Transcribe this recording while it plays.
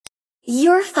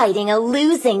You're fighting a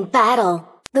losing battle.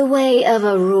 The way of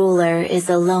a ruler is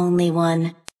a lonely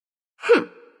one.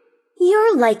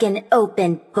 You're like an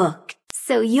open book.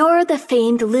 So you're the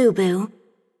famed Lubu.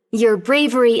 Your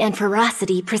bravery and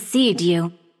ferocity precede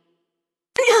you.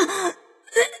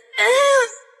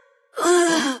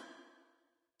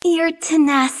 Your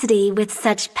tenacity with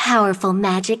such powerful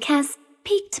magic has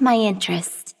piqued my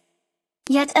interest.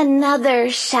 Yet another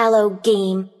shallow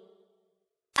game.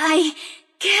 I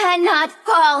cannot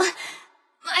fall.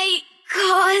 My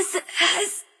cause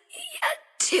has yet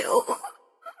to...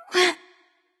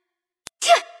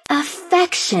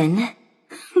 Affection?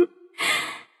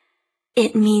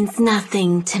 It means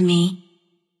nothing to me.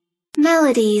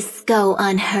 Melodies go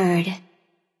unheard.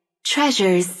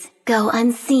 Treasures go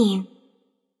unseen.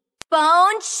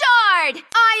 Bone Shard!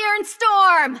 Iron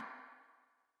Storm!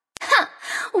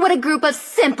 What a group of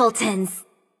simpletons!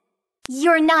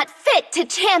 You're not fit to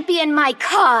champion my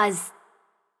cause.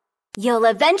 You'll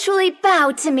eventually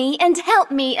bow to me and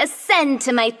help me ascend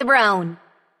to my throne.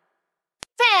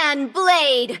 Fan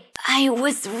Blade! I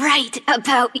was right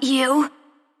about you.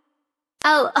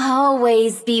 I'll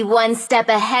always be one step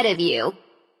ahead of you.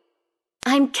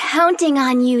 I'm counting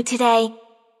on you today.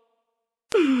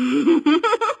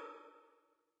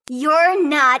 You're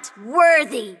not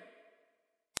worthy.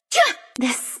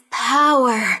 This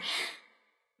power.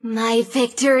 My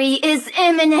victory is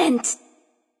imminent.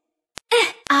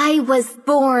 I was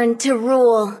born to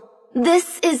rule.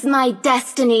 This is my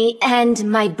destiny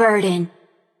and my burden.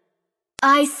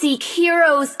 I seek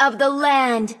heroes of the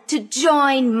land to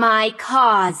join my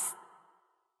cause.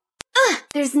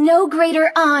 There's no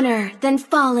greater honor than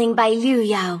falling by Liu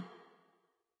Yao.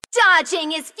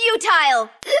 Dodging is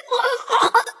futile!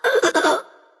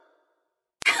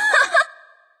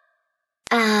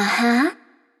 Uh-huh.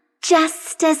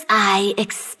 Just as I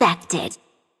expected.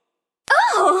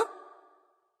 Oh!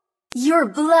 Your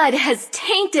blood has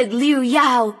tainted Liu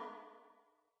Yao.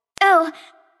 Oh,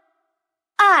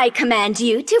 I command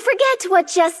you to forget what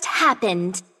just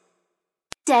happened.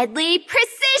 Deadly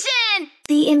precision!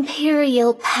 The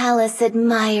imperial palace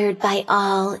admired by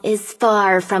all is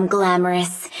far from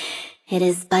glamorous. It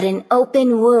is but an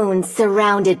open wound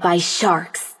surrounded by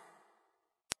sharks.